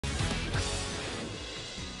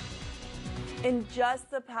In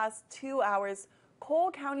just the past 2 hours,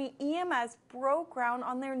 Cole County EMS broke ground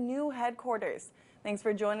on their new headquarters. Thanks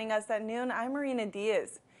for joining us at noon. I'm Marina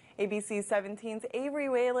Diaz. ABC 17's Avery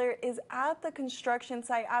Whaler is at the construction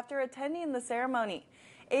site after attending the ceremony.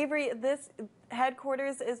 Avery, this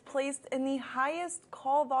headquarters is placed in the highest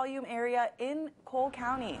call volume area in Cole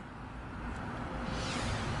County.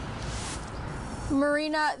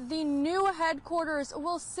 Marina, the new headquarters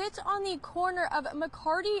will sit on the corner of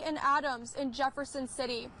McCarty and Adams in Jefferson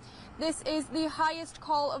City. This is the highest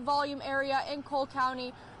call volume area in Cole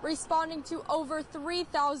County, responding to over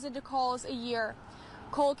 3,000 calls a year.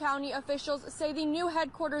 Cole County officials say the new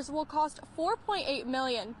headquarters will cost $4.8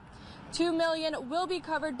 million. $2 million will be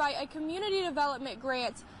covered by a community development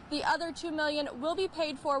grant. The other $2 million will be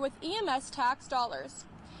paid for with EMS tax dollars.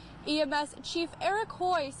 EMS Chief Eric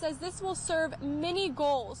Hoy says this will serve many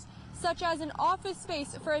goals, such as an office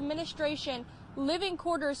space for administration, living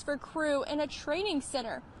quarters for crew, and a training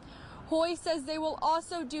center. Hoy says they will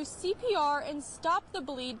also do CPR and stop the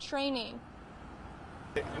bleed training.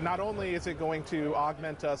 Not only is it going to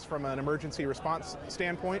augment us from an emergency response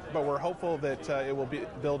standpoint, but we're hopeful that it will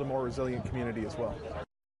build a more resilient community as well.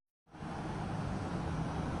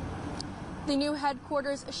 The new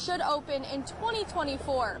headquarters should open in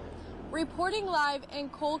 2024. Reporting live in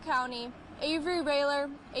Cole County, Avery Whaler,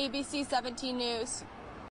 ABC 17 News.